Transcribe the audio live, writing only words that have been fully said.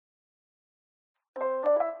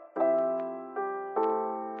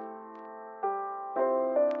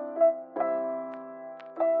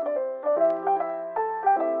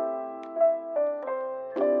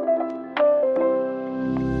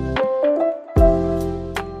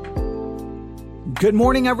Good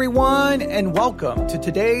morning, everyone, and welcome to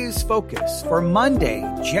today's focus for Monday,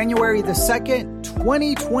 January the 2nd,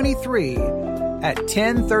 2023 at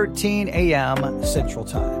 10:13 a.m. Central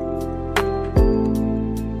Time.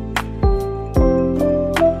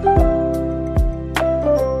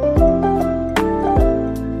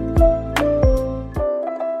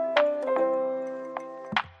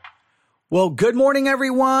 Well, good morning,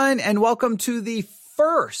 everyone, and welcome to the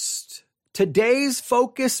first Today's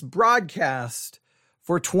Focus broadcast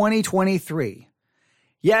for 2023.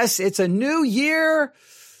 Yes, it's a new year,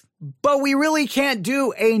 but we really can't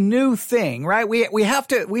do a new thing, right? We have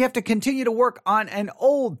to continue to work on an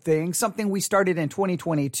old thing, something we started in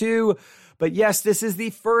 2022. But yes, this is the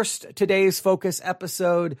first Today's Focus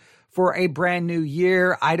episode for a brand new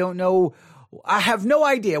year. I don't know. I have no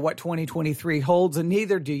idea what 2023 holds, and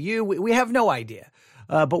neither do you. We have no idea.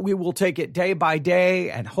 But we will take it day by day,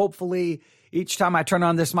 and hopefully each time I turn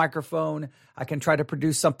on this microphone, I can try to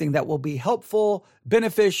produce something that will be helpful,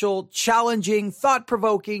 beneficial, challenging,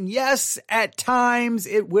 thought-provoking. Yes, at times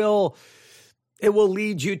it will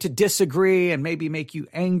lead you to disagree and maybe make you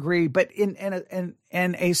angry, but in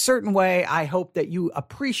a certain way, I hope that you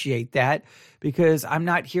appreciate that, because I'm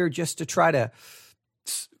not here just to try to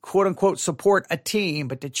quote unquote support a team,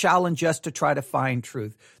 but to challenge us to try to find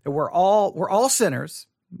truth. That we're all sinners,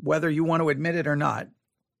 whether you want to admit it or not.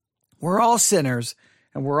 We're all sinners,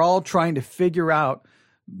 and we're all trying to figure out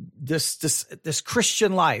this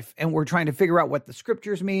Christian life, and we're trying to figure out what the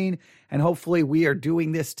scriptures mean, and hopefully we are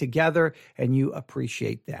doing this together, and you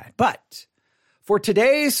appreciate that. But for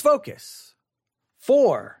today's focus,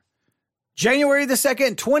 for January the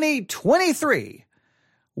 2nd, 2023,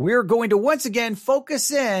 we're going to once again focus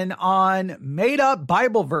in on made-up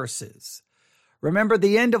Bible verses. Remember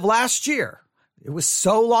the end of last year? It was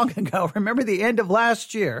so long ago. Remember the end of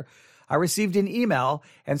last year? I received an email,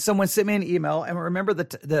 and someone sent me an email, and remember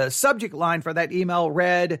the subject line for that email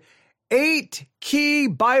read, 8 key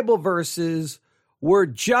Bible verses were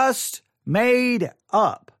just made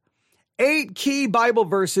up. 8 key Bible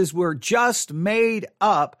verses were just made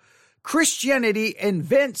up. Christianity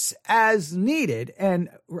invents as needed. And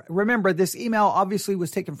remember, this email obviously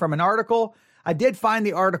was taken from an article. I did find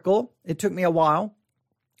the article. It took me a while,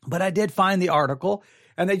 but I did find the article,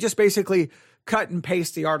 and they just basically cut and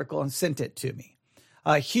paste the article and sent it to me.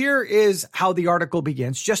 Here is how the article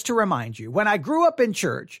begins, just to remind you. When I grew up in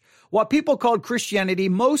church, what people called Christianity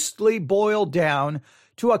mostly boiled down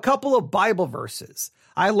to a couple of Bible verses.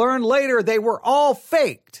 I learned later they were all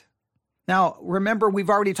faked. Now, remember,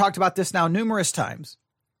 we've already talked about this now numerous times.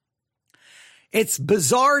 It's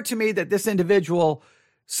bizarre to me that this individual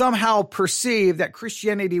somehow perceived that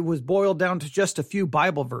Christianity was boiled down to just a few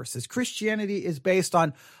Bible verses. Christianity is based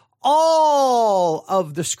on all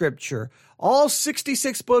of the scripture, all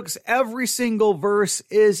 66 books. Every single verse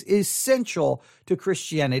is essential to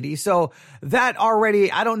Christianity. So that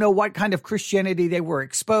already, I don't know what kind of Christianity they were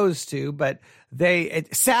exposed to, but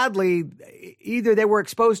sadly, either they were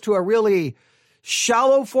exposed to a really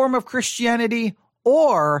shallow form of Christianity,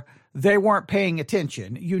 or they weren't paying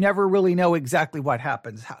attention. You never really know exactly what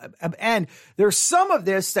happens. And there's some of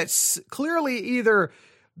this that's clearly either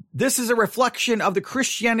this is a reflection of the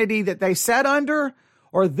Christianity that they sat under,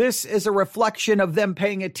 or this is a reflection of them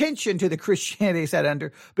paying attention to the Christianity they sat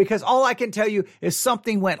under, because all I can tell you is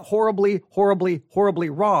something went horribly, horribly, horribly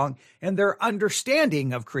wrong in their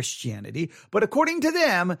understanding of Christianity. But according to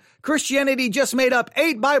them, Christianity just made up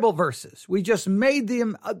 8 Bible verses. We just made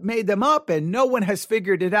them up, and no one has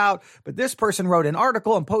figured it out. But this person wrote an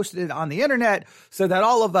article and posted it on the internet so that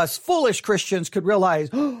all of us foolish Christians could realize,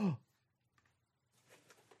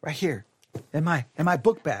 right here in my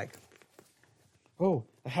book bag. Oh,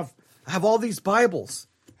 I have all these Bibles.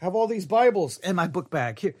 I have all these Bibles in my book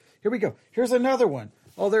bag. Here we go. Here's another one.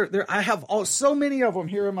 Oh, I have so many of them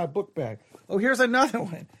here in my book bag. Oh, here's another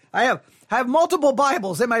one. I have multiple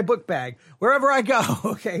Bibles in my book bag wherever I go.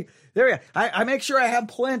 Okay, there we go. I make sure I have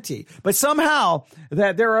plenty. But somehow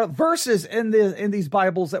that there are verses in these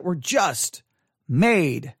Bibles that were just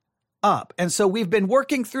made up. And so we've been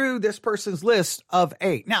working through this person's list of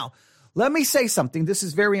 8. Now, let me say something. This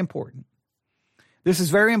is very important. This is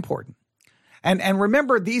very important. And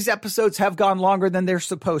remember, these episodes have gone longer than they're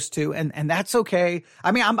supposed to, and that's okay.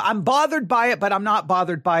 I mean, I'm bothered by it, but I'm not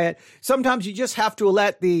bothered by it. Sometimes you just have to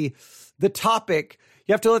let the topic,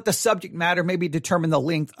 you have to let the subject matter maybe determine the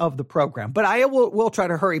length of the program. But I will try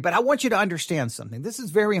to hurry. But I want you to understand something. This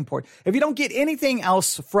is very important. If you don't get anything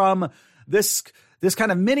else from this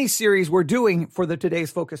kind of mini series we're doing for the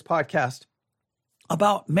Today's Focus podcast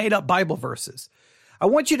about made up Bible verses, I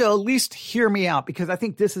want you to at least hear me out, because I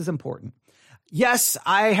think this is important. Yes,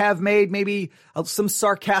 I have made maybe some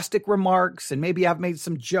sarcastic remarks, and maybe I've made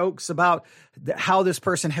some jokes about how this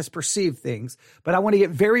person has perceived things, but I want to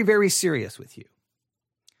get very, very serious with you.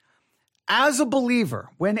 As a believer,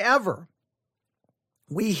 whenever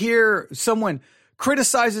we hear someone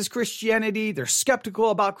criticizes Christianity, they're skeptical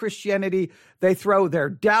about Christianity, they throw their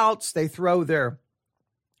doubts, they throw their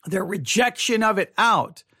rejection of it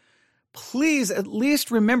out, please at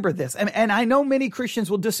least remember this. And I know many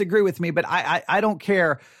Christians will disagree with me, but I don't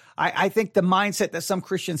care. I think the mindset that some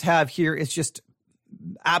Christians have here is just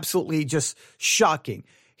absolutely just shocking.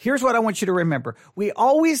 Here's what I want you to remember. We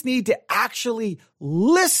always need to actually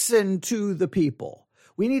listen to the people.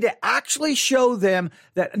 We need to actually show them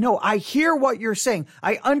that, no, I hear what you're saying.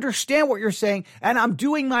 I understand what you're saying, and I'm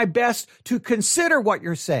doing my best to consider what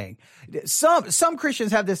you're saying. Some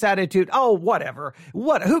Christians have this attitude, oh, whatever,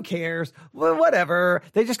 who cares? Whatever.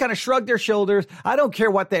 They just kind of shrug their shoulders. I don't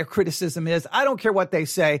care what their criticism is. I don't care what they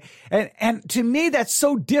say. And to me, that's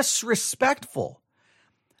so disrespectful.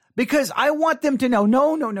 Because I want them to know,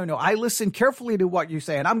 no. I listen carefully to what you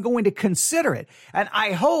say, and I'm going to consider it. And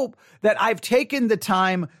I hope that I've taken the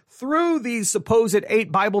time through these supposed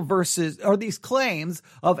 8 Bible verses, or these claims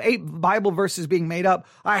of 8 Bible verses being made up.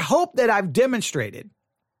 I hope that I've demonstrated,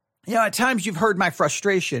 at times you've heard my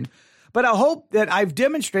frustration, but I hope that I've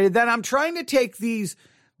demonstrated that I'm trying to take these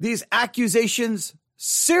accusations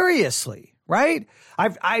seriously. Right?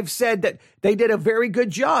 I've said that they did a very good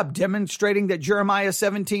job demonstrating that Jeremiah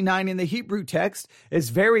 17:9 in the Hebrew text is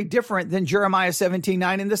very different than Jeremiah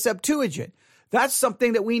 17:9 in the Septuagint. That's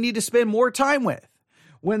something that we need to spend more time with.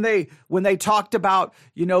 When they talked about,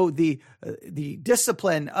 the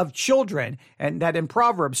discipline of children, and that in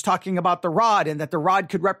Proverbs talking about the rod, and that the rod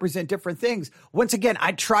could represent different things. Once again,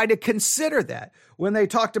 I try to consider that. When they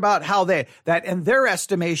talked about how that in their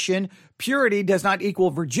estimation, purity does not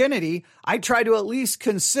equal virginity, I try to at least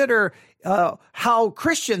consider how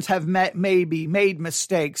Christians have maybe made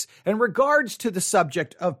mistakes in regards to the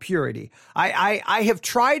subject of purity. I have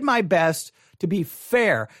tried my best to be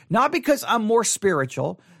fair, not because I'm more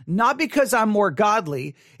spiritual, not because I'm more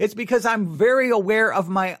godly. It's because I'm very aware of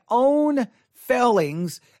my own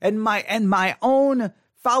failings and my own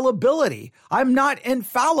fallibility. I'm not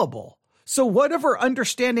infallible. So whatever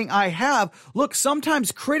understanding I have, look,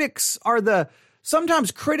 sometimes critics are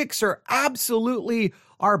absolutely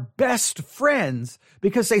our best friends,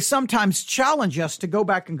 because they sometimes challenge us to go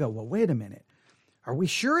back and go, well, wait a minute. Are we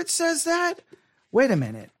sure it says that? Wait a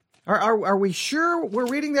minute. Are we sure we're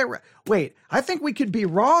reading that right? Wait, I think we could be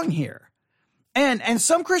wrong here. And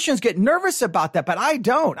some Christians get nervous about that, but I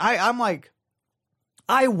don't. I'm like,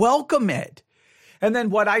 I welcome it. And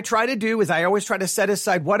then what I try to do is I always try to set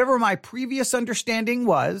aside whatever my previous understanding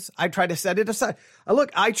was. I try to set it aside.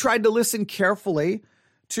 Look, I tried to listen carefully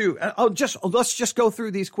to, let's just go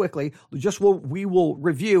through these quickly. We will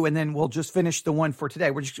review, and then we'll just finish the one for today.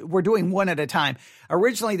 We're doing one at a time.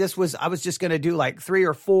 Originally, I was just going to do like 3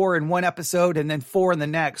 or 4 in one episode and then 4 in the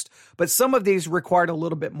next, but some of these required a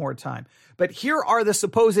little bit more time. But here are the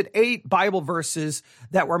supposed 8 Bible verses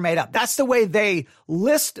that were made up. That's the way they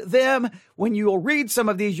list them. When you'll read some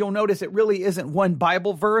of these, you'll notice it really isn't one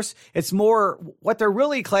Bible verse. It's more, what they're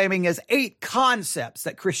really claiming is 8 concepts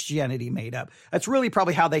that Christianity made up. That's really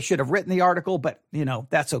probably how they should have written the article, but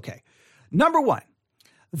that's okay. Number 1,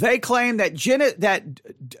 they claim that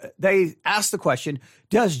they ask the question,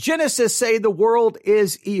 does Genesis say the world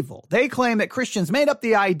is evil? They claim that Christians made up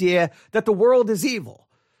the idea that the world is evil.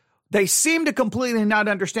 They seem to completely not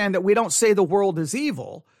understand that we don't say the world is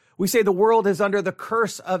evil. We say the world is under the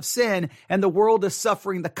curse of sin, and the world is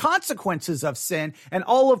suffering the consequences of sin, and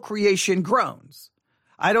all of creation groans.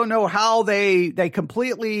 I don't know how they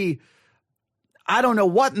completely, I don't know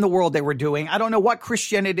what in the world they were doing. I don't know what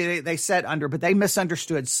Christianity they sat under, but they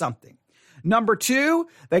misunderstood something. Number 2,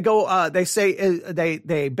 they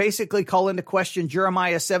basically call into question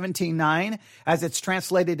Jeremiah 17:9 as it's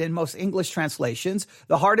translated in most English translations.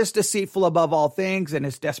 The heart is deceitful above all things and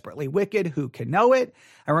is desperately wicked. Who can know it?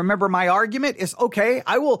 And remember, my argument is, okay,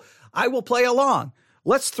 I will play along.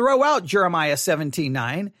 Let's throw out Jeremiah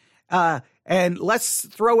 17:9, and let's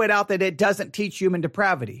throw it out that it doesn't teach human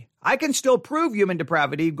depravity. I can still prove human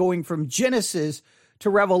depravity going from Genesis to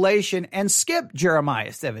Revelation and skip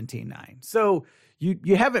Jeremiah 17:9. So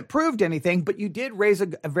you haven't proved anything, but you did raise a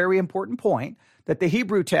very important point that the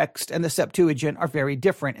Hebrew text and the Septuagint are very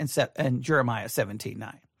different in Jeremiah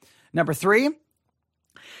 17:9. Number 3,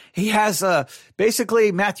 he has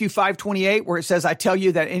basically Matthew 5:28, where it says, I tell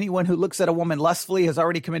you that anyone who looks at a woman lustfully has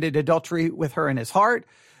already committed adultery with her in his heart.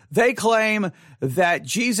 They claim that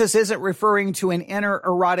Jesus isn't referring to an inner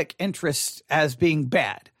erotic interest as being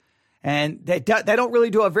bad. And they don't really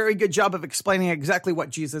do a very good job of explaining exactly what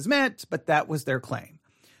Jesus meant, but that was their claim.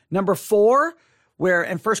 Number 4, where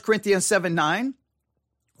in 1 Corinthians 7:9,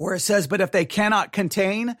 where it says, but if they cannot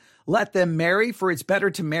contain, let them marry, for it's better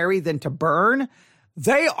to marry than to burn.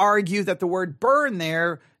 They argue that the word burn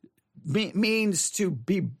there means to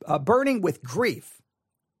be burning with grief.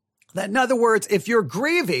 That in other words, if you're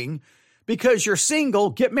grieving because you're single,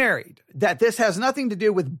 get married. That this has nothing to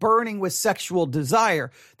do with burning with sexual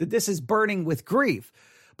desire, that this is burning with grief.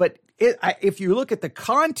 But if you look at the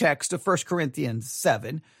context of 1 Corinthians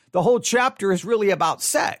 7, the whole chapter is really about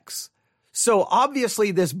sex. So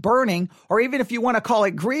obviously this burning, or even if you want to call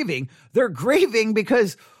it grieving, they're grieving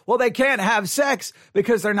because, well, they can't have sex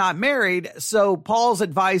because they're not married. So Paul's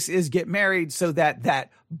advice is get married so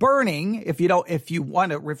that burning, if you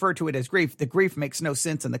want to refer to it as grief, the grief makes no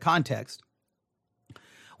sense in the context,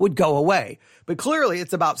 would go away. But clearly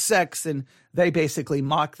it's about sex, and they basically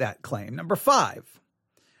mock that claim. Number 5.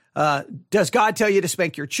 Does God tell you to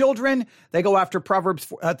spank your children? They go after Proverbs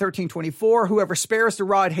 13:24. Whoever spares the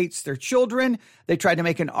rod hates their children. They tried to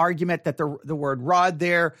make an argument that the word rod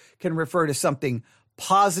there can refer to something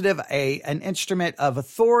positive, an instrument of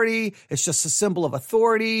authority. It's just a symbol of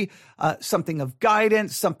authority, something of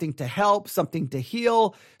guidance, something to help, something to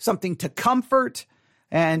heal, something to comfort.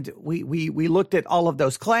 And we looked at all of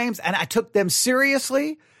those claims, and I took them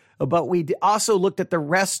seriously. But we also looked at the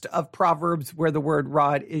rest of Proverbs where the word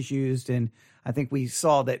rod is used. And I think we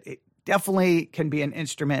saw that it definitely can be an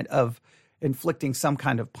instrument of inflicting some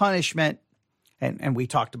kind of punishment. And we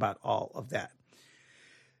talked about all of that.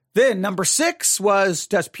 Then number 6 was,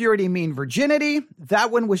 does purity mean virginity?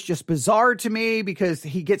 That one was just bizarre to me because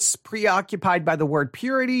he gets preoccupied by the word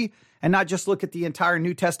purity and not just look at the entire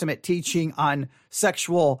New Testament teaching on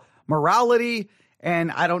sexual morality.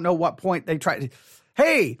 And I don't know what point they tried to,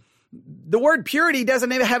 hey, the word purity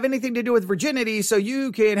doesn't have anything to do with virginity, so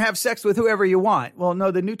you can have sex with whoever you want. Well,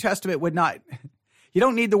 no, the New Testament would not. You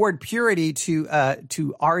don't need the word purity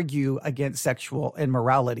to argue against sexual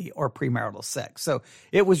immorality or premarital sex. So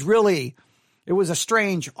it was a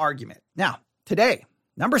strange argument. Now, today,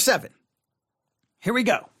 number 7. Here we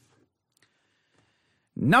go.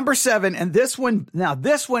 Number 7, and this one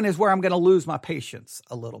is where I'm going to lose my patience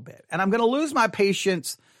a little bit. And I'm going to lose my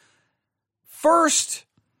patience first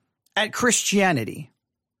at Christianity.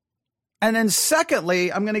 And then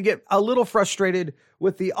secondly, I'm going to get a little frustrated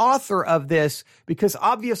with the author of this because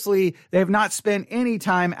obviously they have not spent any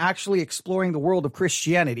time actually exploring the world of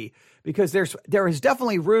Christianity, because there is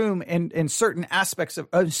definitely room in certain aspects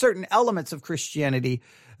of certain elements of Christianity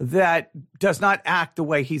that does not act the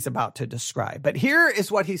way he's about to describe. But here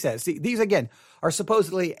is what he says. See, these again are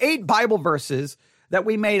supposedly 8 Bible verses that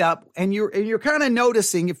we made up, and you're kind of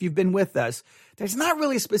noticing, if you've been with us, there's not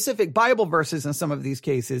really specific Bible verses in some of these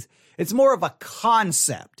cases. It's more of a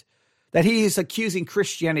concept that he is accusing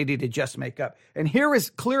Christianity to just make up. And here is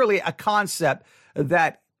clearly a concept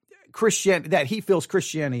that he feels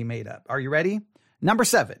Christianity made up. Are you ready? Number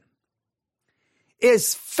 7.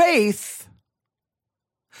 Is faith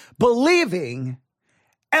believing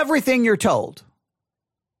everything you're told?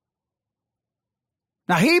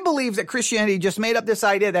 Now, he believes that Christianity just made up this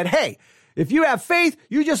idea that, hey, if you have faith,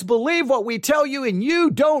 you just believe what we tell you and you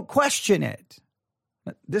don't question it.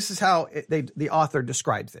 This is how the author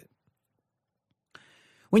describes it.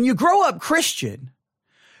 When you grow up Christian,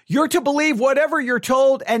 you're to believe whatever you're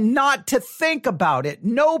told and not to think about it.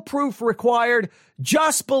 No proof required.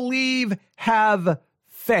 Just believe, have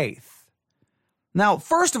faith. Now,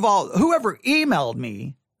 first of all, whoever emailed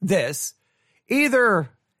me this either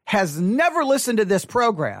has never listened to this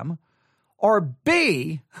program, or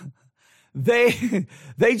B, they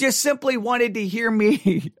just simply wanted to hear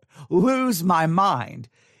me lose my mind.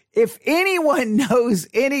 If anyone knows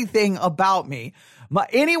anything about me,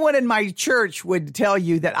 anyone in my church would tell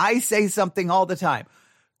you that I say something all the time.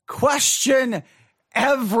 Question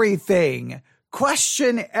everything.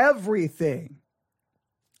 Question everything.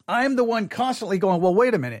 I'm the one constantly going, well,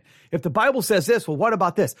 wait a minute. If the Bible says this, well, what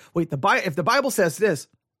about this? Wait, if the Bible says this,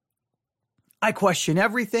 I question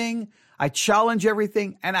everything. I challenge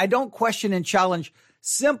everything. And I don't question and challenge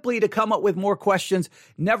simply to come up with more questions,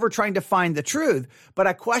 never trying to find the truth. But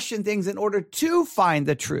I question things in order to find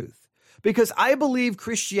the truth. Because I believe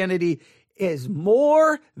Christianity is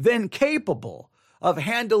more than capable of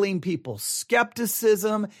handling people's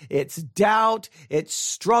skepticism, its doubt, its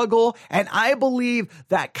struggle. And I believe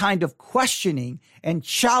that kind of questioning and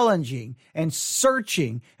challenging and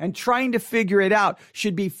searching and trying to figure it out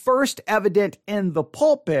should be first evident in the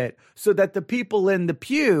pulpit so that the people in the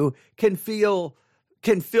pew can feel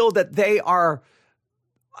that they are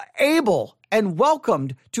able and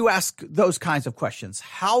welcomed to ask those kinds of questions.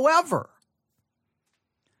 However,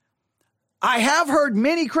 I have heard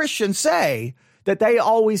many Christians say that they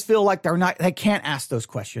always feel like they can't ask those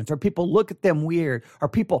questions, or people look at them weird, or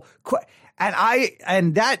people,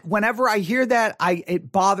 and that whenever I hear that,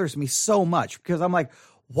 it bothers me so much, because I'm like,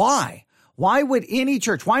 why? Why would any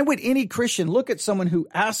church, why would any Christian look at someone who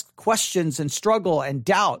asks questions and struggle and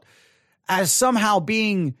doubt as somehow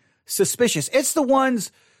being suspicious?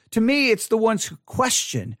 To me, it's the ones who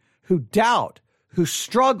question, who doubt, who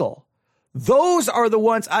struggle. Those are the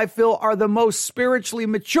ones I feel are the most spiritually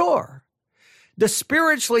mature. The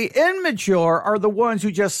spiritually immature are the ones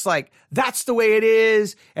who just like, that's the way it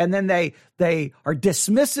is. And then they are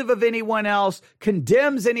dismissive of anyone else,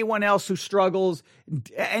 condemns anyone else who struggles,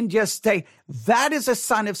 and just say, that is a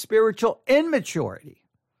sign of spiritual immaturity.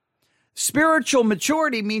 Spiritual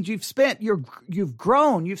maturity means you've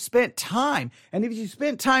grown, you've spent time. And if you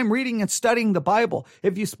spent time reading and studying the Bible,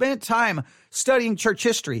 if you spent time studying church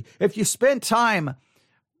history, if you spent time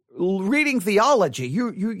reading theology,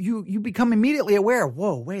 you become immediately aware,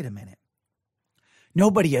 whoa, wait a minute.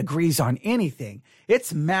 Nobody agrees on anything.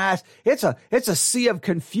 It's mass. It's a sea of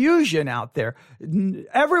confusion out there.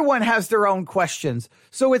 Everyone has their own questions.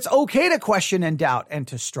 So it's okay to question and doubt and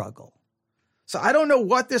to struggle. So I don't know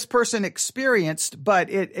what this person experienced, but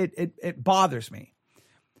it bothers me.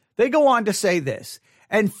 They go on to say this,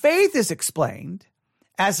 and faith is explained,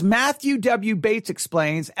 as Matthew W. Bates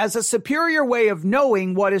explains, as a superior way of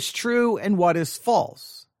knowing what is true and what is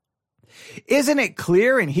false. Isn't it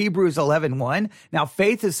clear in Hebrews 11:1? Now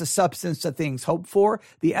faith is the substance of things hoped for,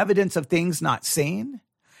 the evidence of things not seen.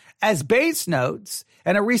 As Bates notes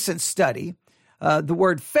in a recent study, the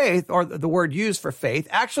word faith, or the word used for faith,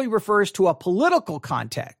 actually refers to a political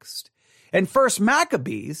context. In 1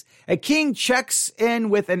 Maccabees, a king checks in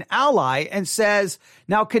with an ally and says,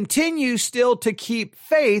 now continue still to keep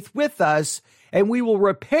faith with us, and we will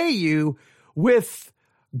repay you with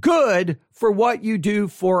good for what you do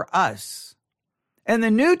for us. In the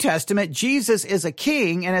New Testament, Jesus is a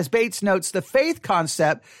king, and as Bates notes, the faith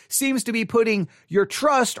concept seems to be putting your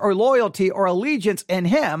trust or loyalty or allegiance in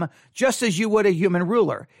him, just as you would a human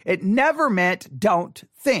ruler. It never meant don't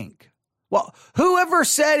think. Well, whoever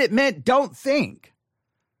said it meant don't think?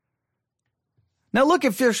 Now look,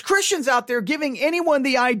 if there's Christians out there giving anyone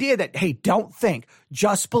the idea that, hey, don't think,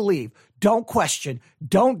 just believe, don't question,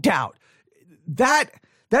 don't doubt, that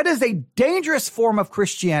is a dangerous form of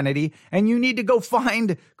Christianity, and you need to go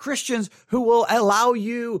find Christians who will allow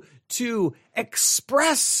you to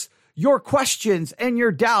express your questions and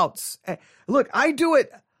your doubts. Look, I do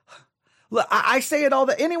it. Look, I say it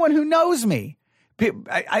anyone who knows me,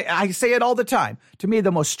 I say it all the time. To me,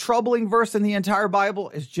 the most troubling verse in the entire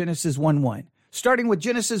Bible is Genesis 1:1. Starting with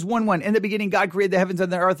Genesis 1:1, in the beginning, God created the heavens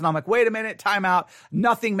and the earth. And I'm like, wait a minute, time out.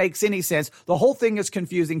 Nothing makes any sense. The whole thing is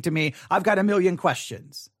confusing to me. I've got a million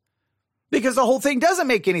questions because the whole thing doesn't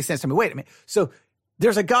make any sense to me. Wait a minute. So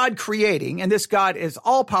there's a God creating, and this God is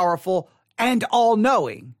all powerful and all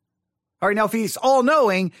knowing. All right. Now, if he's all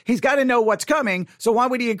knowing, he's got to know what's coming. So why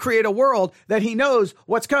would he create a world that he knows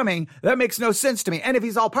what's coming? That makes no sense to me. And if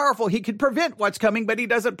he's all powerful, he could prevent what's coming, but he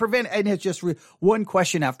doesn't prevent. And it's just one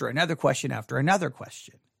question after another question after another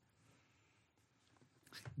question.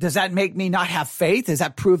 Does that make me not have faith? Does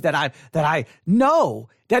that prove no,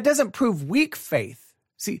 that doesn't prove weak faith.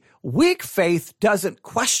 See, weak faith doesn't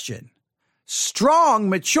question.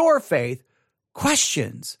 Strong, mature faith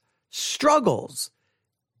questions, struggles,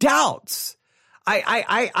 doubts.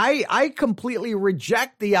 I completely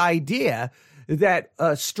reject the idea that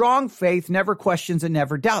strong faith never questions and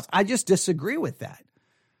never doubts. I just disagree with that.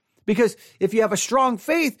 Because if you have a strong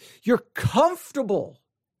faith, you're comfortable.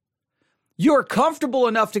 You're comfortable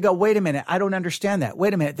enough to go, wait a minute, I don't understand that.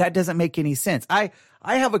 Wait a minute, that doesn't make any sense. I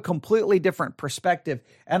have a completely different perspective,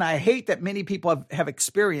 and I hate that many people have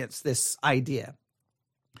experienced this idea.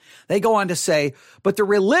 They go on to say, but the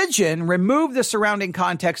religion removed the surrounding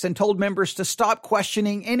context and told members to stop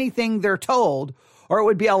questioning anything they're told, or it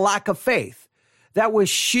would be a lack of faith. That was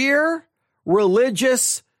sheer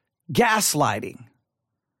religious gaslighting.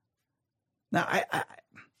 Now,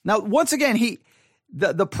 once again,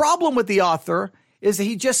 the problem with the author is that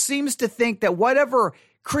he just seems to think that whatever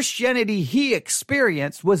Christianity he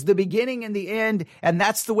experienced was the beginning and the end, and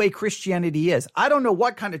that's the way Christianity is. I don't know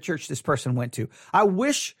what kind of church this person went to. I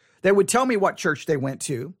wish they would tell me what church they went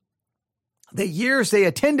to, the years they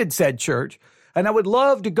attended said church, and I would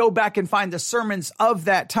love to go back and find the sermons of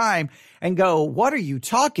that time and go, what are you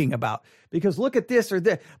talking about? Because look at this or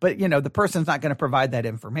this. But, the person's not going to provide that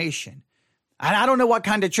information. And I don't know what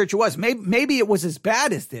kind of church it was. Maybe it was as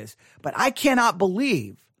bad as this, but I cannot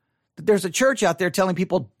believe that there's a church out there telling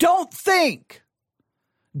people, don't think,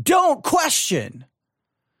 don't question,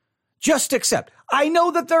 just accept. I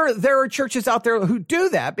know that there are churches out there who do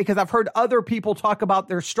that because I've heard other people talk about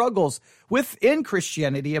their struggles within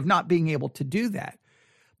Christianity of not being able to do that.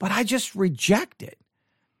 But I just reject it.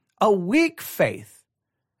 A weak faith,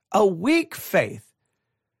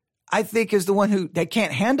 I think is the one who, they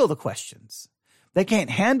can't handle the questions. They can't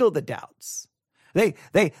handle the doubts.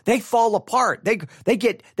 They fall apart. They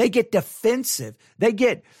get defensive.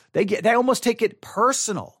 They almost take it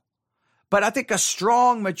personal. But I think a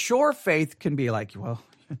strong, mature faith can be like, well,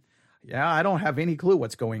 yeah, I don't have any clue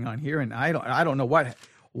what's going on here. And I don't know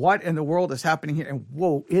what in the world is happening here. And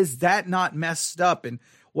whoa, is that not messed up? And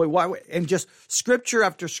why? And just scripture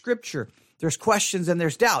after scripture, there's questions and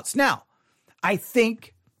there's doubts. Now, I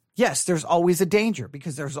think, yes, there's always a danger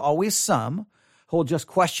because there's always some who'll just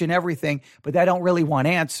question everything, but they don't really want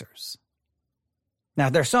answers. Now,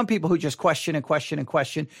 there's some people who just question and question and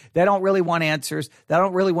question. They don't really want answers. They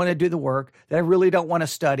don't really want to do the work. They really don't want to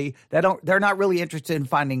study. They're not really interested in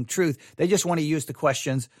finding truth. They just want to use the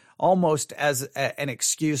questions almost as an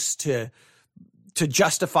excuse to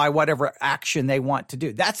justify whatever action they want to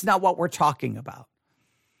do. That's not what we're talking about.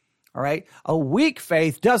 All right. A weak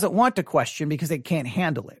faith doesn't want to question because it can't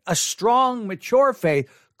handle it. A strong, mature faith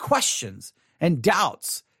questions and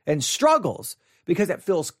doubts and struggles because it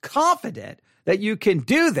feels confident that you can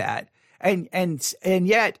do that and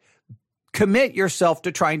yet commit yourself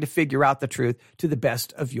to trying to figure out the truth to the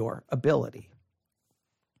best of your ability.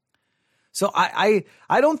 So I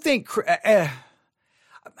don't think.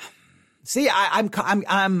 See,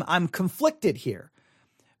 I'm conflicted here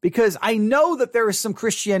because I know that there is some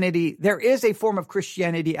Christianity. There is a form of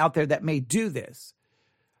Christianity out there that may do this.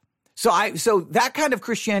 So that kind of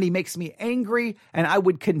Christianity makes me angry, and I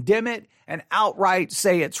would condemn it and outright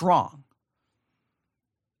say it's wrong.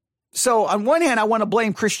 So on one hand, I want to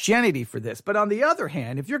blame Christianity for this. But on the other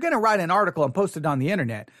hand, if you're going to write an article and post it on the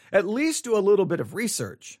internet, at least do a little bit of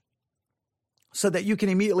research so that you can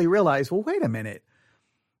immediately realize, well, wait a minute.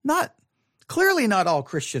 Clearly not all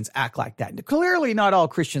Christians act like that. Clearly not all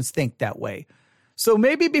Christians think that way. So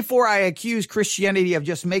maybe before I accuse Christianity of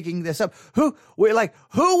just making this up,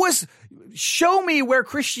 show me where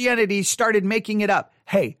Christianity started making it up.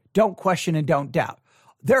 Hey, don't question and don't doubt.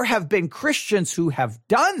 There have been Christians who have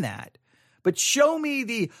done that, but show me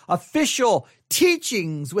the official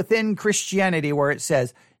teachings within Christianity where it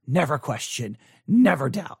says, never question,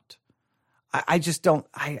 never doubt. I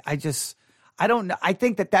don't know. I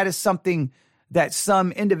think that is something that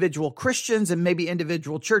some individual Christians and maybe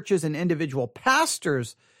individual churches and individual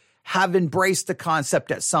pastors have embraced the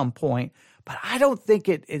concept at some point, but I don't think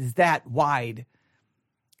it is that wide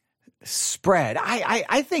spread.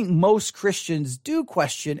 I think most Christians do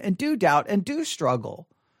question and do doubt and do struggle.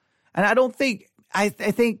 And I don't think, I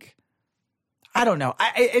don't know.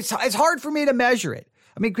 It's hard for me to measure it.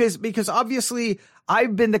 I mean, because obviously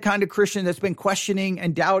I've been the kind of Christian that's been questioning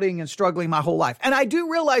and doubting and struggling my whole life. And I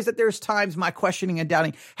do realize that there's times my questioning and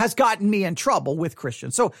doubting has gotten me in trouble with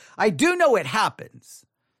Christians. So I do know it happens.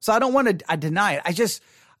 So I don't want to deny it.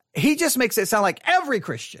 He just makes it sound like every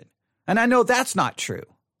Christian. And I know that's not true.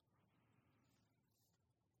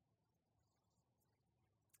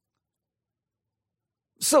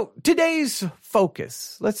 So today's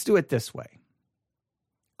focus, let's do it this way.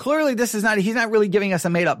 Clearly, he's not really giving us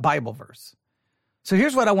a made up Bible verse. So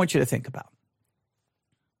here's what I want you to think about.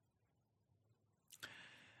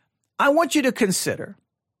 I want you to consider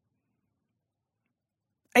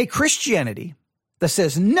a Christianity that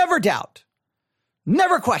says never doubt,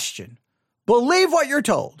 never question, believe what you're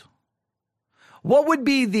told. What would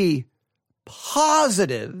be the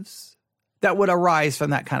positives that would arise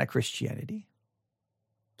from that kind of Christianity?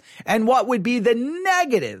 And what would be the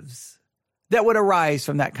negatives that would arise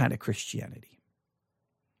from that kind of Christianity?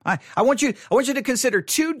 I want you to consider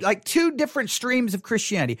two different streams of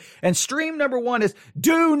Christianity. And stream number one is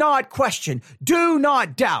do not question, do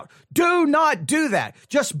not doubt, do not do that.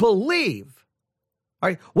 Just believe. All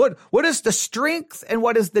right. What is the strength and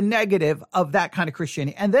what is the negative of that kind of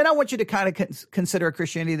Christianity? And then I want you to kind of consider a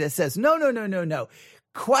Christianity that says, no.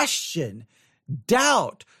 Question,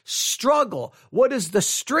 doubt, struggle. What is the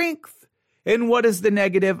strength and what is the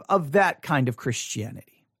negative of that kind of Christianity?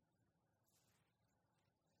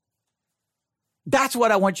 That's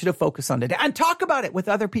what I want you to focus on today and talk about it with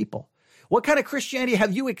other people. What kind of Christianity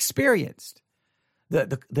have you experienced?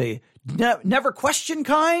 The never question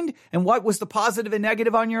kind? And what was the positive and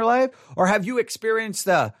negative on your life? Or have you experienced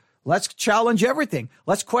the let's challenge everything.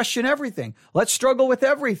 Let's question everything. Let's struggle with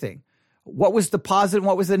everything. What was the positive and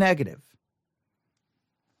what was the negative?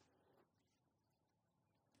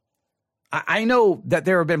 I know that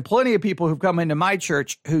there have been plenty of people who've come into my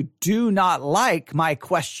church who do not like my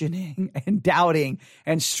questioning and doubting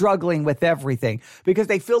and struggling with everything because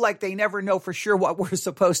they feel like they never know for sure what we're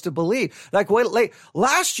supposed to believe. Like,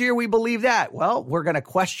 last year we believed that. Well, we're going to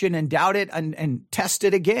question and doubt it and test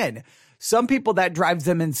it again. Some people, that drives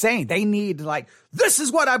them insane. They need this is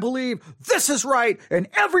what I believe, this is right, and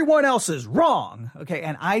everyone else is wrong. Okay,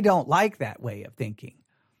 and I don't like that way of thinking.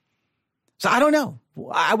 So I don't know.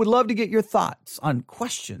 I would love to get your thoughts on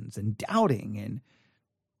questions and doubting and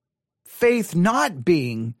faith not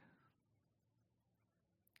being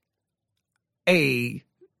a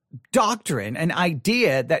doctrine, an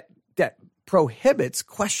idea that prohibits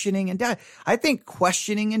questioning and doubt. I think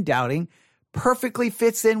questioning and doubting perfectly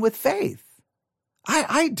fits in with faith.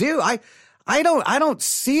 I do. I don't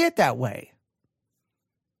see it that way.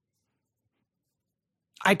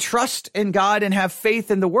 I trust in God and have faith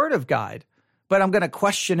in the Word of God, but I'm going to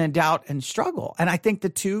question and doubt and struggle. And I think the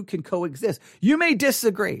two can coexist. You may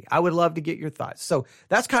disagree. I would love to get your thoughts. So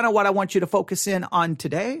that's kind of what I want you to focus in on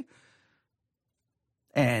today.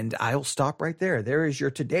 And I'll stop right there. There is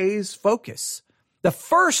your today's focus. The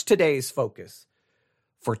first today's focus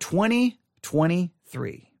for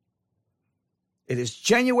 2023. It is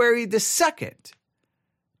January the 2nd,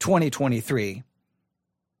 2023.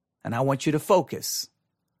 And I want you to focus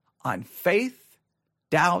on faith,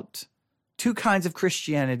 doubt, two kinds of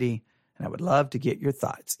Christianity, and I would love to get your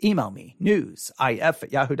thoughts. Email me,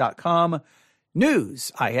 newsif@yahoo.com,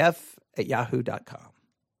 newsif@yahoo.com.